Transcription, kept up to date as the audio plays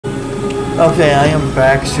Okay, I am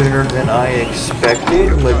back sooner than I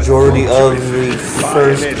expected. Majority of the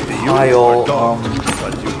first pile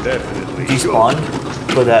despawned,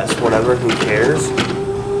 but that's whatever, who cares?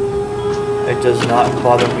 It does not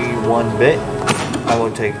bother me one bit. I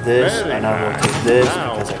will take this, and I will take this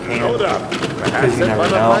because I can, because you never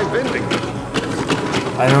know.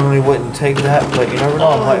 I normally wouldn't take that, but you never know,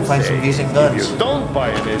 I might find some decent guns. If you don't buy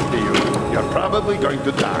an SDU, you're probably going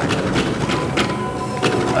to die.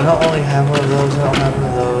 I don't only have one of those, I don't have one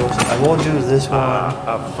of those. I will do this one.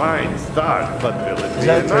 A fine start, but will it Is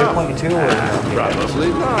that 3.2 or no? Probably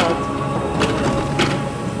not.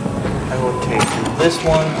 I will take this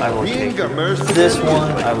one, I will take this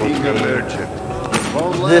one, I will take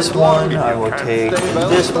this one, I will take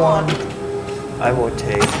this one, I will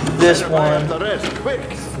take this one.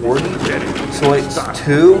 40? So it's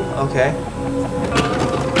 2? Okay.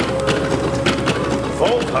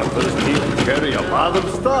 Vault hunters need to carry a lot of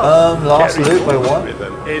stuff. Lost loot by 1? With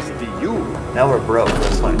an SDU. Now we're broke,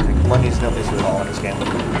 that's fine. Money's no issue at all in this game.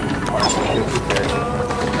 Honestly, who cares?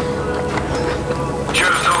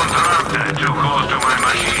 Just don't drop that too close to my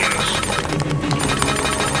machines.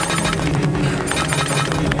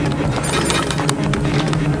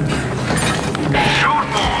 Shoot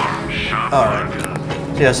more. Alright.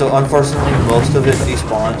 Yeah, so unfortunately most of it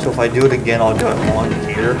despawns, so if I do it again, I'll do it on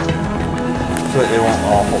here. So it won't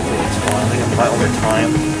all hopefully despawn. I think it might over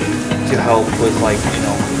time to help with, like, you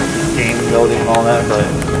know, game loading and all that, but,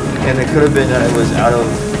 and it could have been that it was out of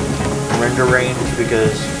render range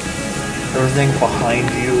because everything behind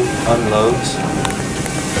you unloads.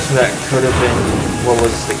 So that could have been what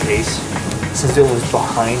was the case. Since it was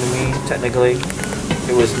behind me, technically,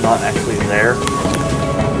 it was not actually there.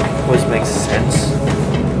 Which makes sense.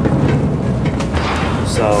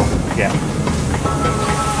 So, yeah.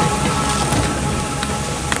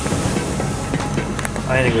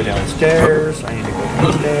 I need to go downstairs. I need to go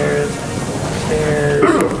downstairs.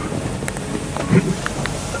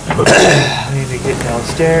 I need to get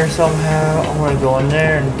downstairs somehow. I'm gonna go in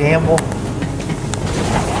there and gamble.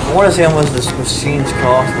 I want to say how much this machine's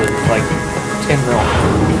cost, but it's like 10 mil.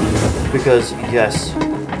 Because, yes.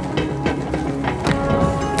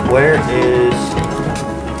 Where is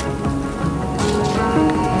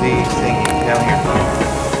the thing down here?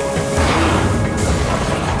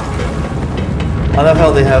 I love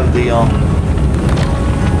how they have the Blown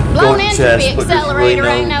gold into chest, the but there's really accelerator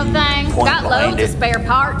ain't no no thing. point Got behind loads of it. spare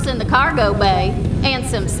parts in the cargo bay. And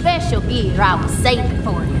some special gear I was saving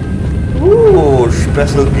for you. Ooh,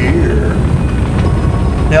 special gear.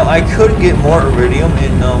 Now I could get more iridium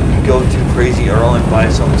and go to Crazy Earl and buy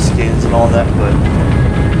some skins and all that, but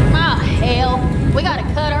Oh, hell. We gotta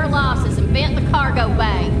cut our losses and vent the cargo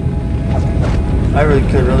bay. I really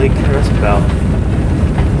could really care less about,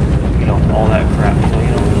 you know, all that crap. So,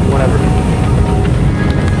 you know, whatever.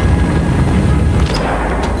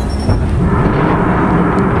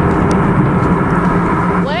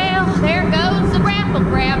 Well, there goes the grapple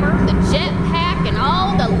grabber, the jetpack, and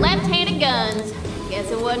all the left-handed guns.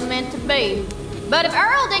 Guess it wasn't meant to be. But if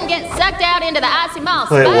Earl didn't get sucked out into the icy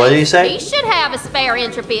moss Wait, what did you say? he should have a spare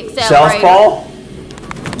entropy accelerator. Southpaw?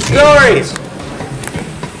 Stories!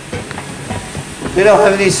 They don't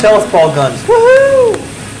have any Southpaw guns. Woohoo!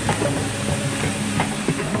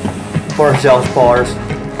 Poor Southpaws.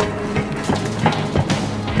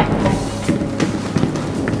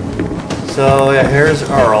 So, yeah, here's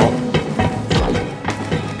Earl.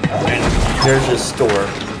 And here's his store.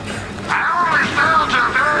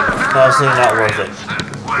 Honestly, not worth it.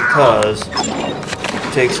 Because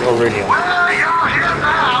it takes iridium.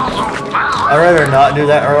 I'd rather not do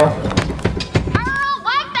that, Earl. Earl,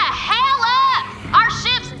 wake the hell up! Our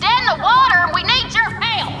ship's dead in the water and we need your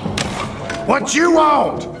help! What you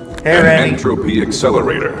want? Hey, An Randy. entropy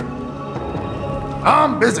accelerator.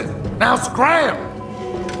 I'm busy. Now scram!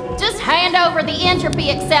 Just hand over the entropy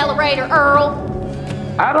accelerator, Earl.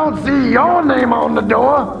 I don't see your name on the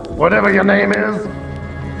door, whatever your name is.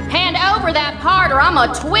 Hand over that part or I'm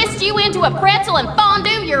gonna twist you into a pretzel and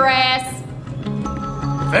fondue your ass.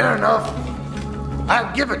 Fair enough.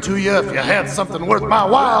 I'd give it to you if you had something worth my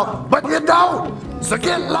while, but you don't. So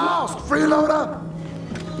get lost, freeloader.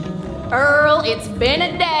 Earl, it's been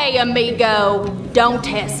a day, amigo. Don't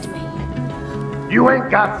test me. You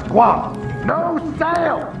ain't got squat. No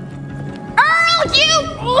sail. Earl, you...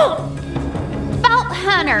 Vault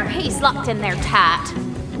Hunter, he's locked in there tight.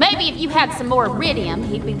 Maybe if you had some more iridium,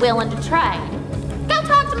 he'd be willing to trade. Go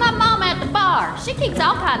talk to my mama at the bar. She keeps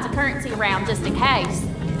all kinds of currency around just in case.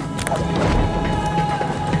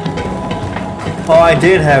 Oh, I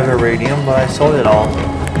did have iridium, but I sold it all.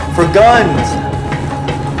 For guns!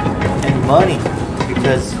 And money. You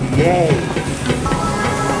Because, yay.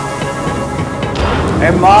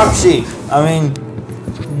 Hey, Moxie. I mean,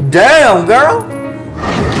 damn, girl.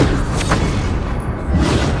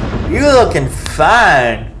 You looking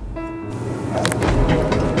fine.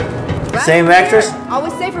 Right Same here. actress?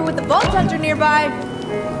 Always safer with the Vault Hunter nearby.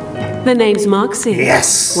 The name's Moxie.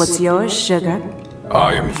 Yes. What's yours, sugar?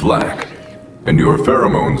 I am Flack, and your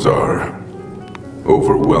pheromones are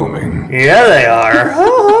overwhelming. Yeah, they are.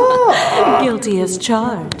 Guilty as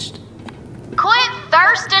charged. Quit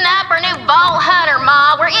thirsting up our new Vault Hunter,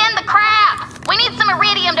 Ma. We're in the crap. We need some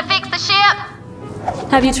iridium to fix the ship.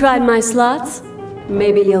 Have you tried my slots?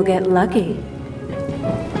 Maybe you'll get lucky.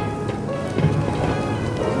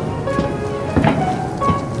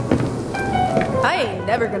 I ain't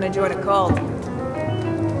never gonna join a cult.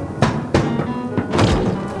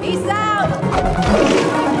 Peace out!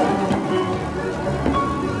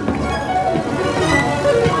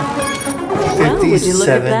 Well, would you look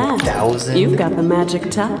at that? 57,000. You've got the magic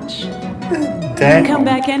touch. Dang. Come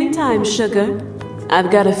back anytime, sugar. I've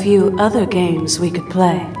got a few other games we could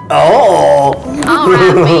play. Oh. All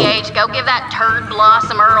right, BH, go give that turd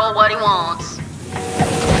blossom Earl what he wants.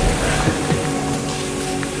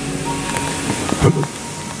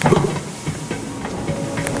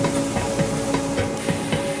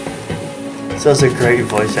 Such a great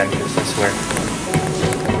voice actress, I swear.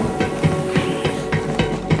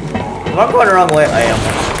 Am I going the wrong way? I am.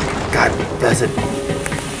 God bless it.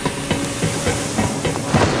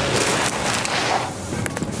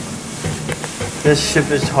 This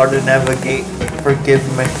ship is hard to navigate. Forgive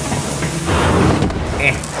me.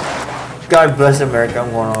 God bless America.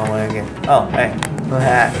 I'm going the wrong way again. Oh, hey.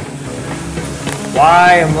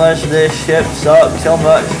 Why must this ship suck so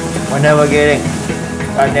much when navigating?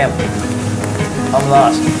 God damn. I'm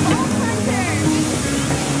lost.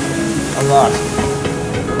 I'm lost.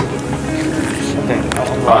 Okay,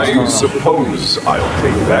 I'm lost. I suppose I'll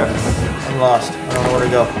take that. I'm lost. I don't know where to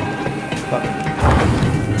go.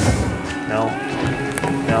 No.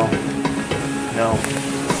 No. No.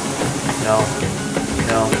 No.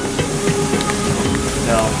 No.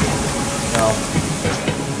 No. No.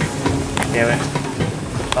 Damn it.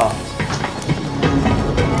 Oh.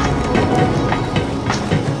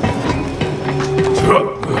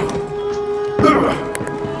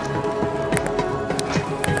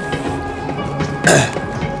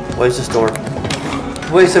 Waste of store.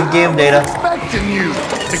 Waste of game data. Expecting you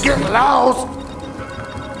to get lost.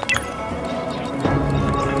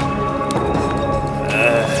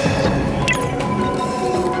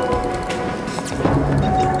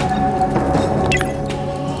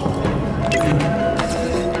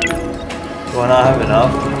 Do I not have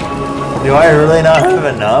enough? Do I really not have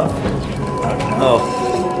enough? Oh.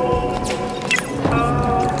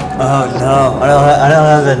 Oh no, I don't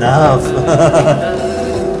have enough.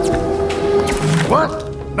 What?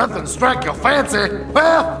 Nothing strike your fancy?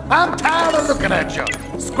 Well, I'm tired of looking at you. I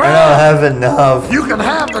don't Scrap! have enough. You can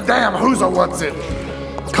have the damn who's what's it.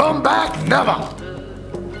 Come back, never.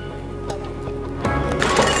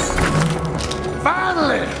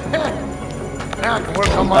 Finally! Now I can work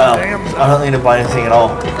on my Wow, damn. I don't need to buy anything at all.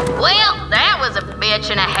 Well, that was a bitch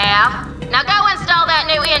and a half. Now go install that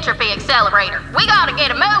new entropy accelerator. We gotta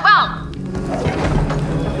get a move on.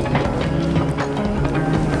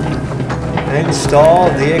 Install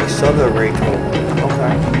the accelerator.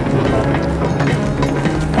 Okay.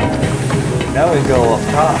 Now we go up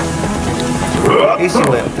top. Easy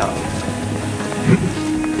way up top.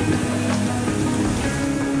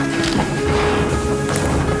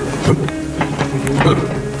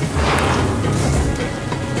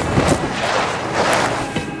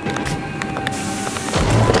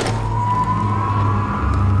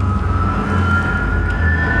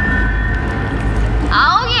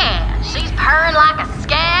 Oh yeah, she's purring like a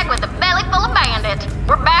skag with a belly full of bandits.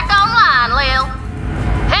 We're back online, Lil.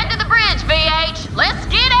 Head to the bridge, VH. Let's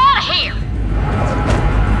get out of here.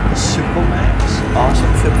 Super Max.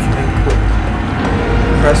 Awesome ships make quick.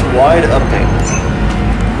 Press Y to update.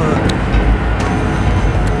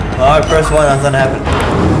 Oh, I press Y, nothing happened.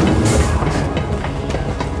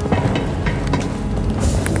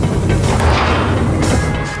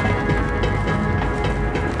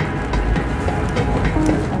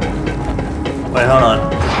 Wait, hold on.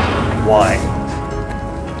 Why?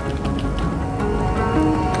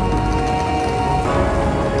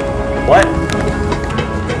 What?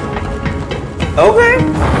 Okay.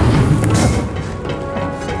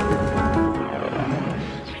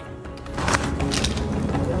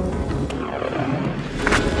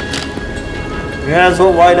 Yeah, that's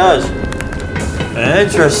what Y does.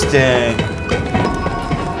 Interesting.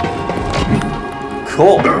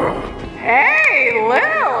 Cool. Hey, Lil!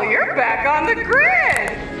 the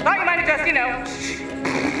grid! Thought you might have just,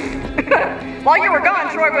 While you were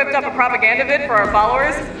gone, Troy whipped up a propaganda vid for our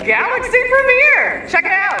followers. Galaxy premiere! Check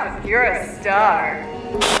it out! You're a star.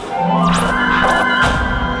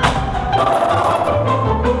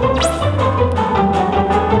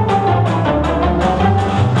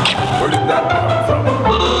 Where did that come from?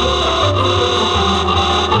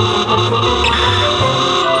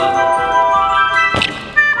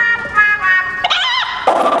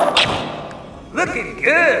 Looking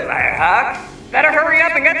good, Firehawk. Better hurry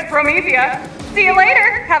up and get to Promethea. See you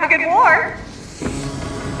later. Have a good war.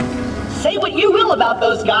 Say what you will about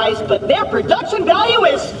those guys, but their production value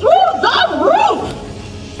is through the roof!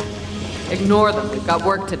 Ignore them. We've got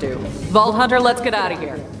work to do. Vault Hunter, let's get out of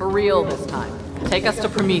here. For real this time. Take us to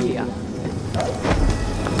Promethea.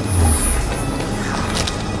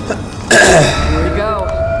 Here we go.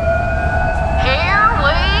 Here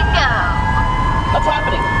we go. What's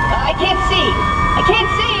happening? I can't see. I can't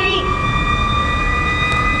see!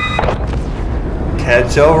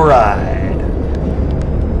 Catch a ride.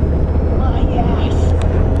 My ass.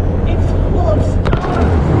 It's full of stars.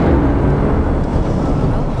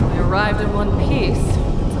 Well, we arrived in one piece.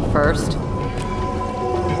 It's a first.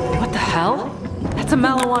 What the hell? That's a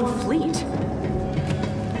Maliwan fleet.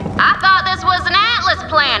 I thought this was an Atlas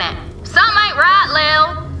planet. Something ain't right,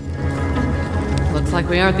 Lil. Looks like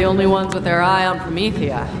we aren't the only ones with their eye on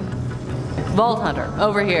Promethea. Vault Hunter,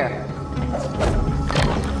 over here.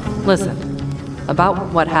 Listen,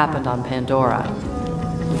 about what happened on Pandora.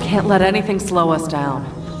 We can't let anything slow us down.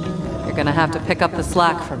 You're gonna have to pick up the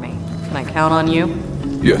slack for me. Can I count on you?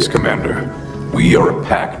 Yes, Commander. We are a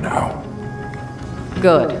pack now.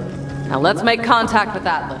 Good. Now let's make contact with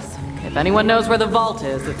Atlas. If anyone knows where the vault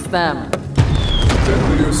is, it's them.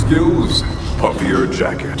 Deadlier skills, puffier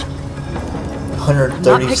jacket. 136,000.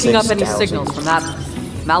 Not picking up any signals from Atlas.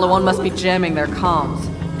 Maliwan must be jamming their comms.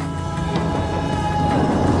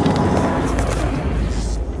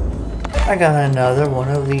 I got another one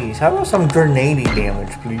of these. How about some grenade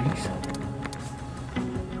damage, please?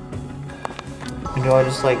 And do I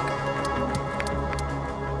just like...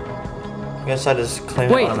 I guess I just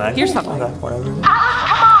claim it automatically. Here's something. Okay, whatever.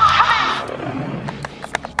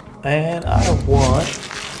 And I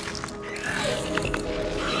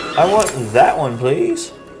want that one,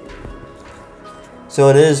 please. So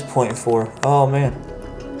it is 0.4. Oh man.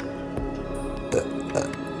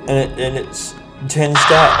 And it's 10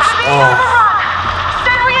 stacks. Oh.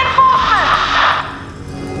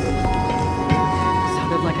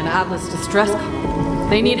 Sounded like an Atlas distress call.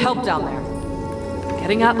 They need help down there.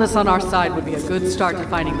 Getting Atlas on our side would be a good start to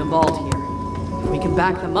finding the vault here. If we can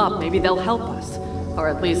back them up, maybe they'll help us. Or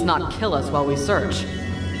at least not kill us while we search.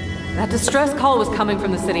 That distress call was coming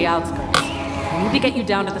from the city outskirts. We need to get you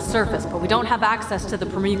down to the surface, but we don't have access to the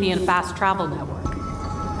Promethean fast travel network.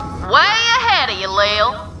 Way ahead of you,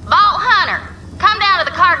 Lil. Vault Hunter, come down to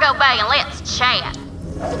the cargo bay and let's chat.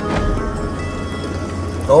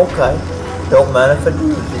 Okay. Don't mind if I do.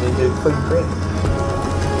 You need to do a quick drink.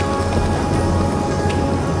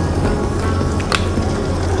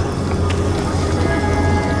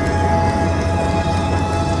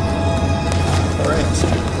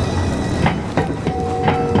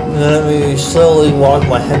 Let me slowly walk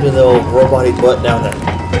my heavy little robotic butt down there.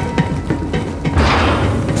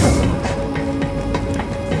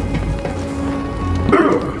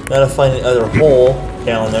 Gotta find the other hole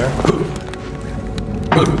down there.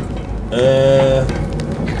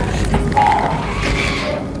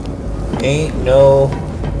 Ain't no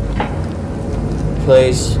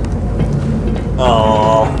place.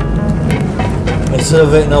 Aww. Instead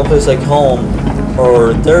of ain't no place like home,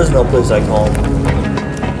 or there's no place like home.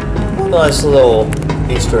 Nice little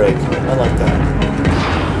Easter egg. I like that.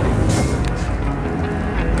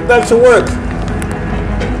 Get back to work.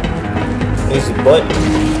 Easy butt.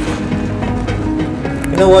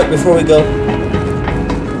 You know what? Before we go.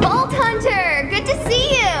 Vault Hunter, good to see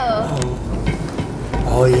you.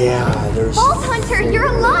 Oh yeah, there's. Vault Hunter, you're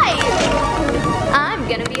alive. I'm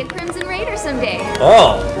gonna be a Crimson Raider someday.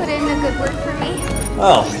 Oh. Put in a good word for me.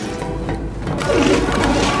 Oh.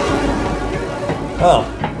 Oh.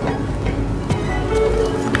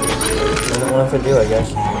 I don't know if I do, I guess.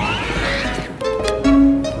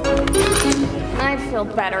 I feel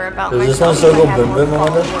better about Does this myself. one still go boom boom, I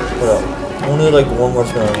wonder? What up? Only like one more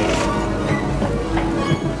spin on each.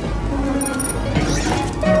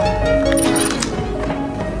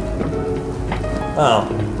 Oh.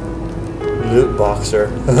 Loot boxer.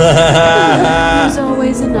 There's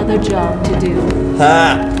always another job to do.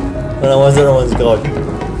 Ha! I don't know what the other one's called.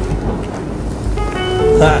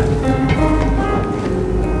 Ha!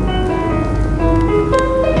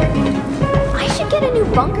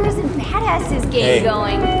 bunkers and badasses game Hey.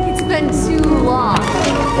 going. It's been too long.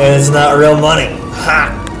 And it's not real money. Ha!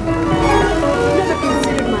 Never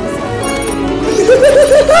considered myself.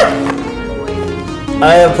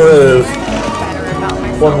 I approve. Better about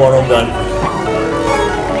myself. One more, I'm done.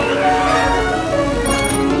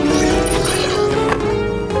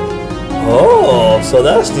 Oh, so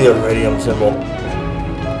that's the iridium symbol.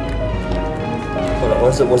 Hold on,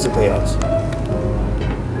 what's the payouts?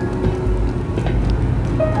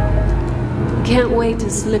 Can't wait to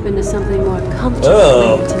slip into something more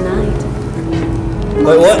comfortable tonight.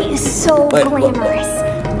 Wait, what? Lucy is so Wait, glamorous.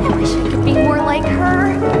 I wish I could be more like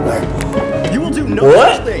her. You will do no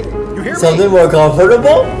What? such thing. You hear Something me? more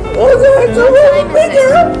comfortable? Okay, so What time is it?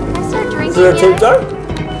 girl. Can I start Is drinking there a yet? TikTok?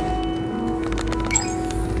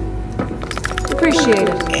 Appreciate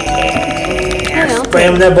it.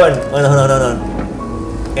 Spam that button. Oh, no.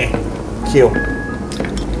 Q.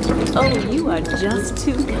 Oh, you are just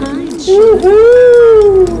too kind. Well,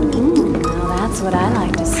 that's what I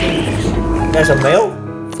like to see. That's a mail?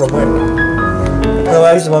 From where? No,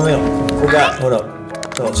 that's my mail. Forgot. Hold up.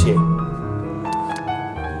 Oh, shit.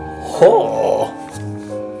 Oh.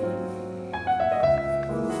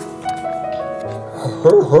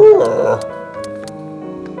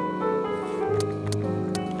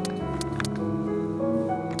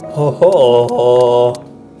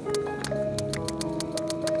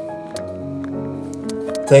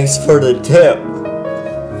 Thanks for the tip.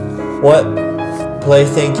 What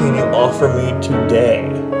plaything can you offer me today?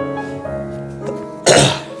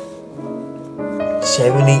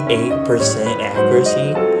 78%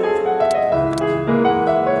 accuracy?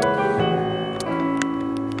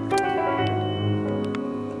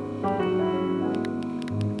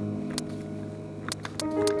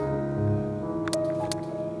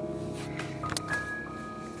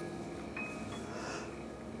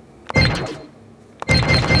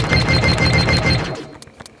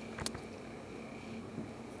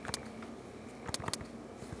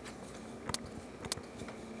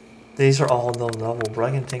 These are all low level, bro.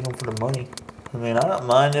 I can take them for the money. I mean, I don't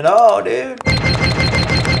mind at all, dude.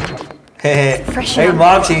 Hey,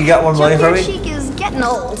 Moxie, you got more money for me? Cheek is getting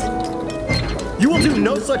old. You will do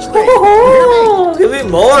no such thing. Oh, give me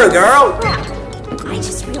more, girl. I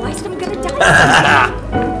just realized I'm gonna die.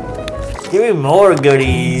 Give me more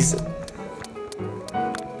goodies.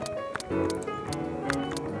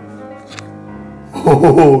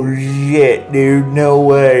 Oh shit, dude, no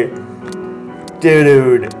way.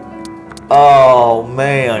 Dude. Oh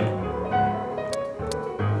man.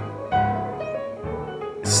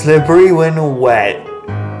 Slippery when wet.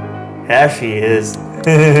 Yeah, she is.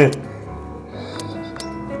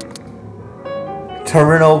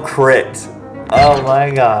 Terminal crit. Oh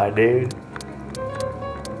my god, dude.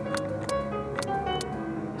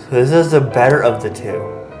 So this is the better of the two.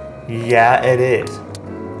 Yeah, it is.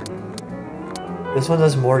 This one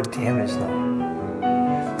does more damage though.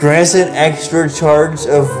 Grants an extra charge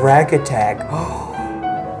of rack attack. Oh.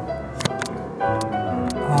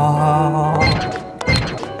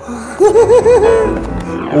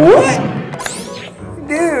 What?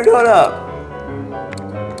 Dude, hold up.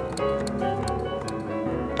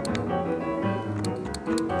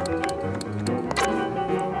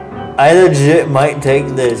 I legit might take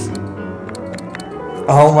this.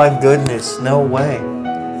 Oh my goodness, no way.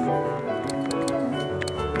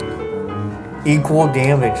 Equal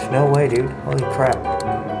damage. No way, dude. Holy crap.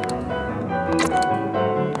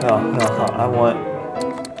 Oh, no.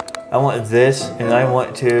 I want this, and I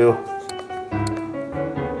want to,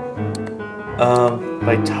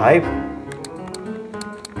 by type?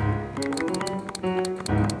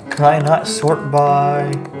 Can I not sort by?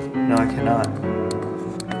 No, I cannot.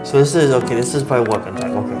 So this is, okay, this is by weapon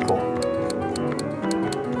type. Okay, cool.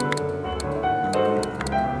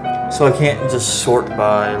 So I can't just sort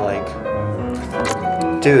by, like,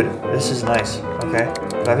 dude, this is nice, okay?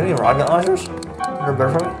 Do I have any rocket launchers? They're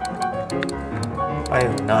better for me? I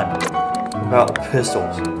have none. About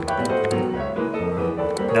pistols.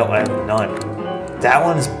 No, I have none. That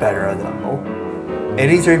one's better though.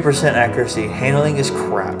 83% accuracy. Handling is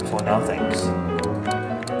crap, so no thanks.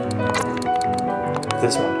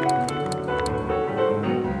 This one.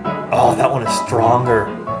 Oh, that one is stronger.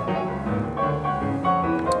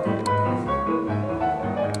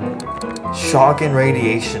 Shock and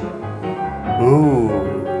radiation. Ooh.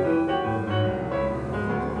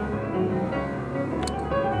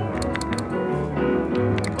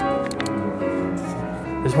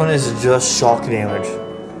 This one is just shock damage.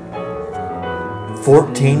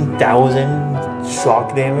 14,000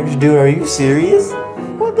 shock damage? Dude, are you serious?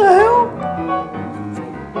 What the hell?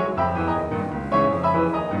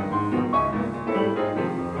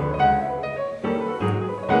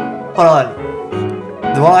 Hold on.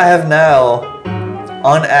 The one I have now,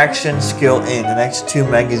 on action skill in, the next 2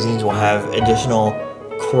 magazines will have additional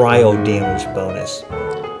cryo damage bonus.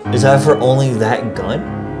 Is that for only that gun?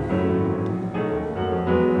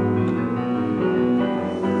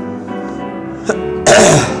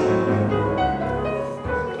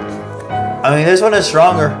 I mean, this one is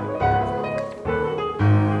stronger.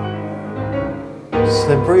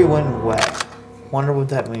 Slippery when wet. Wonder what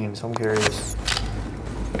that means. I'm curious.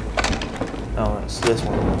 Oh, it's this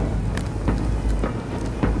one.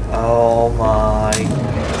 Oh my.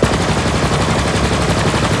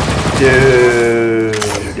 Dude.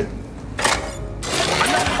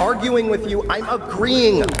 I'm not arguing with you, I'm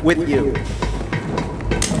agreeing with you.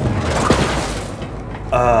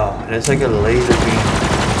 Oh, it's like a laser beam.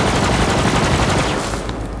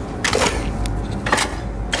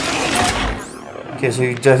 Okay, so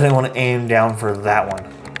you definitely want to aim down for that one.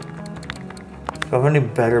 Do I have any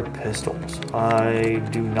better pistols? I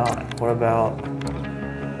do not. What about...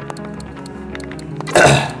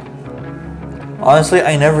 Honestly,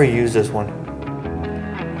 I never use this one.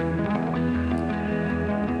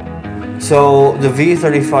 So, the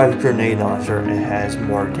V35 grenade launcher, it has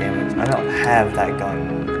more damage. I don't have that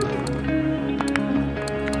gun.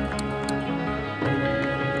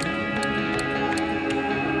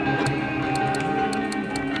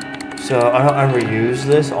 So I don't ever use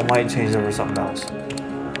this. I might change it over something else.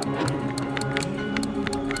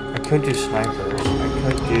 I could do snipers.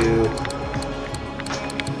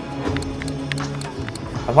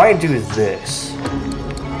 I might do this.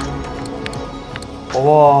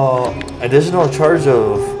 Oh, additional charge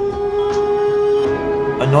of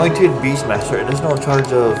Anointed Beastmaster. Additional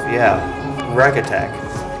charge of, yeah, rack attack.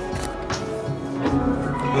 I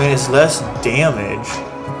mean, it's less damage.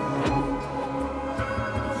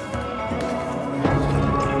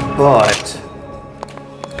 But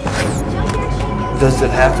does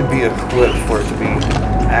it have to be equipped for it to be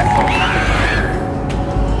active?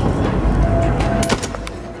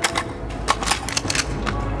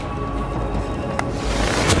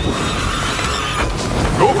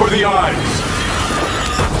 Go for the eyes!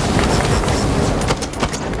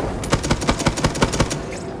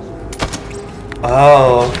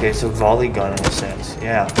 Oh, okay, so volley gun in a sense,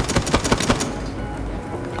 yeah.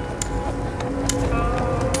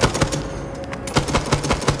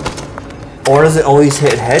 Or does it always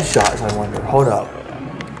hit headshots, I wonder? Hold up.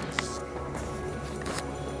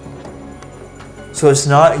 So it's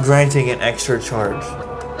not granting an extra charge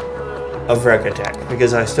of wreck attack,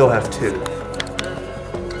 because I still have 2.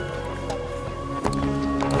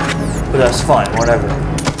 But that's fine, whatever.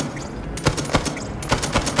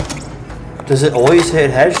 Does it always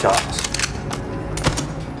hit headshots?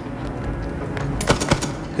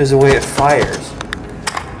 Because the way it fires.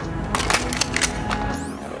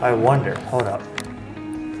 I wonder. Hold up.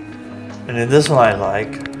 And then this one I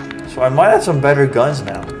like. So I might have some better guns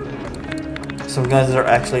now. Some guns that are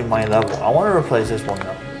actually my level. I want to replace this one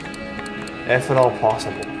though. If at all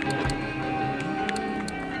possible.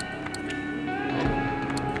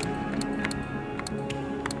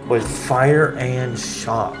 With fire and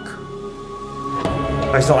shock.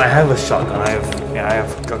 So I have a shotgun. I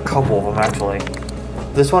have a couple of them actually.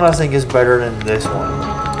 This one I think is better than this one.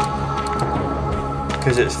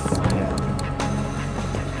 Because it's, yeah.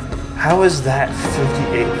 How is that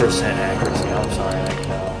 58% accuracy? I'm sorry, like,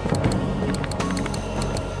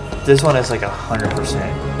 no. This one is like 100%.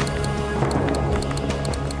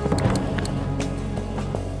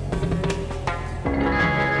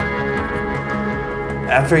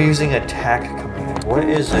 After using attack command, what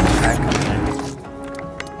is attack command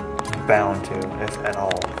bound to, if at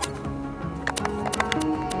all?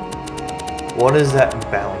 What is that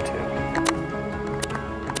bound to?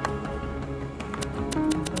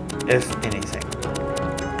 If anything.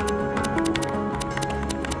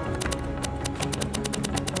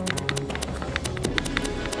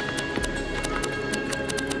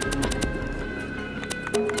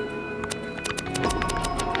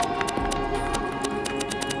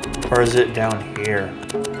 Or is it down here?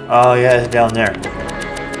 Oh yeah, it's down there.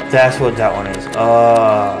 That's what that one is.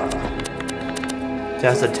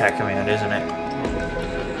 That's attack command, isn't it?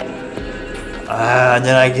 And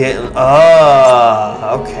then I get,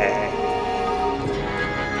 okay.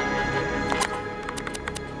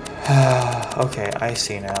 Okay, I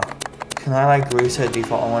see now. Can I like reset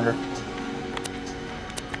default, I wonder?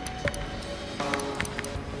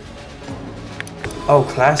 Oh,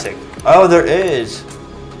 classic. Oh, there is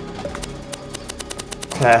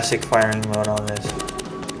classic firing mode on this.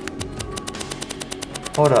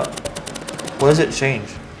 Hold up. What does it change?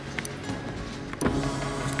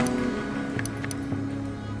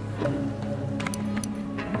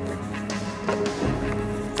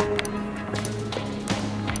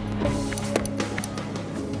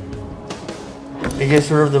 gets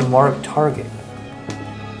rid of the marked target.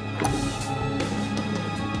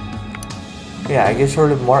 Yeah, I gets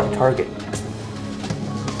rid of marked target.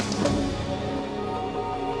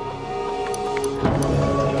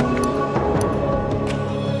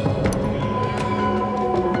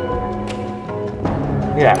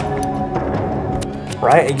 Yeah.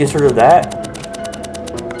 Right? It gets rid of that?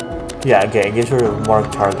 Yeah, okay, it gets rid of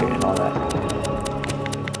marked target and all that.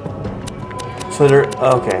 So they're...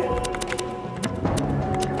 okay.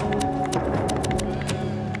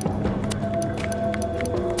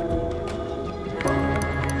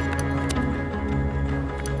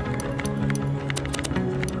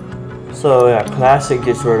 So yeah, classic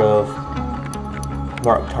gets rid of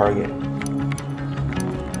marked target.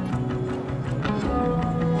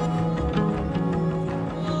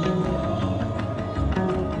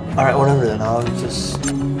 Alright, whatever then, I'll just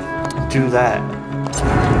do that.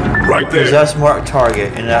 Right there. Because that's marked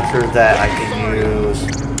target, and after that I can use...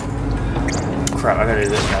 Crap, I gotta do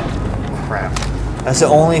this now. Crap. That's the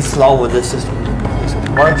only flaw with this system. It's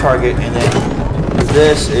marked target, and then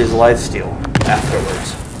this is lifesteal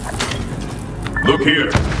afterwards. Look here.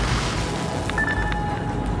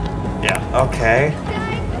 Yeah, okay.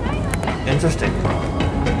 Interesting.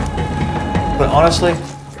 But honestly,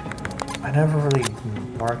 I never really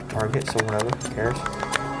marked target, so whatever, who cares?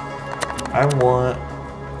 I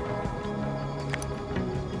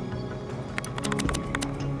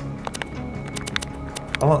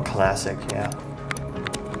want classic, yeah.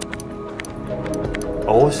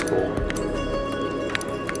 Old school.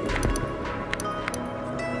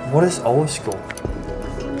 What is old school?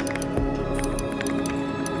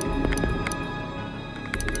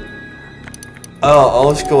 Oh,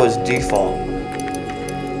 old school is default.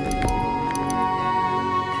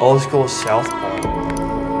 Old school Southpaw.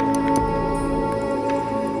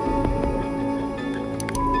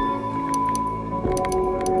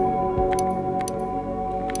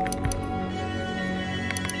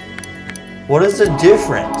 What is the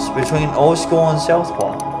difference between old school and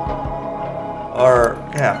Southpaw? Or,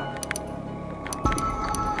 yeah.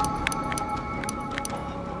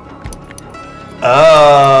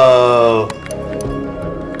 Oh.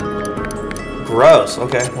 Gross.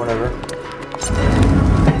 Okay, whatever.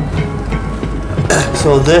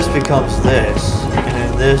 So this becomes this, and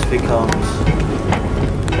then this becomes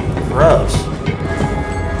gross.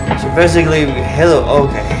 So basically, Halo.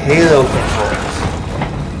 Okay, Halo controls.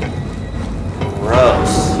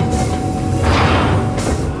 Gross.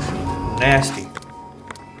 Nasty.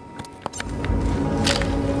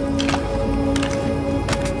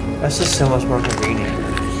 That's just so much more convenient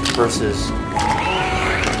versus.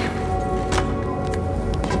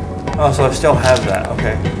 Oh, so I still have that.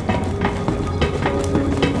 Okay.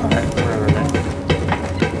 Alright, whatever then.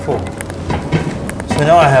 Cool. So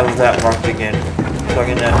now I have that marked again. So I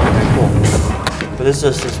can then. Okay, cool. But this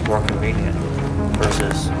is just more convenient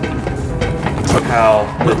versus how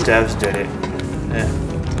the devs did it. Yeah.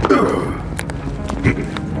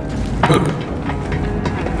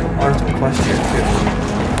 Oh, there's some quests here too.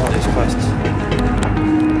 All these quests.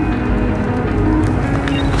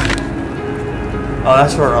 Oh,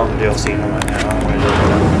 that's for DLC right now. I don't want to do it right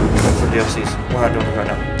now. For DLCs. We're not doing it right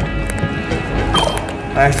now.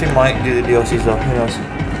 I actually might do the DLCs though. Who knows?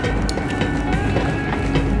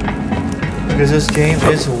 Because this game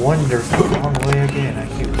is wonderful. On the way again. I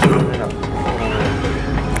keep screwing it up.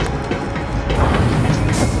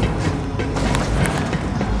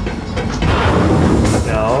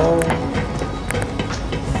 No.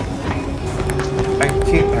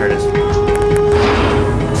 There it is.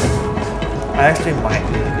 I actually might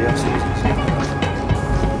do the DLCs.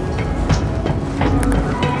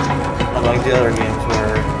 Unlike the other games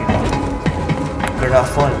where, you know, they're not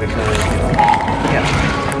fun because, yeah.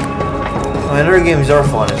 I mean, other games are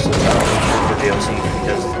fun, it's just I don't want the DLC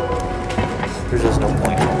because there's just no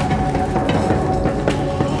point.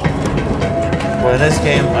 Well, in this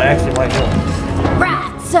game, I actually might do it.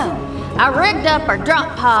 Right, so I rigged up our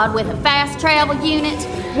drop pod with a fast travel unit.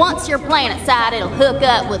 Once you're planet-side, it'll hook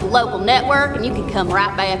up with local network and you can come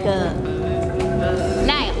right back up.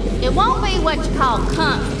 Now, it won't be what you call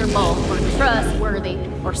comfortable or trustworthy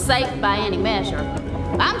or safe by any measure.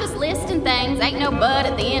 I'm just listing things, ain't no but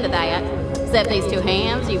at the end of that. Except these two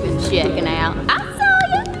hands you've been checking out. I saw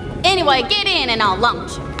you. Anyway, get in and I'll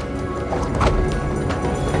launch you.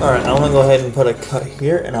 Alright, I'm gonna go ahead and put a cut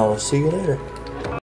here and I will see you later.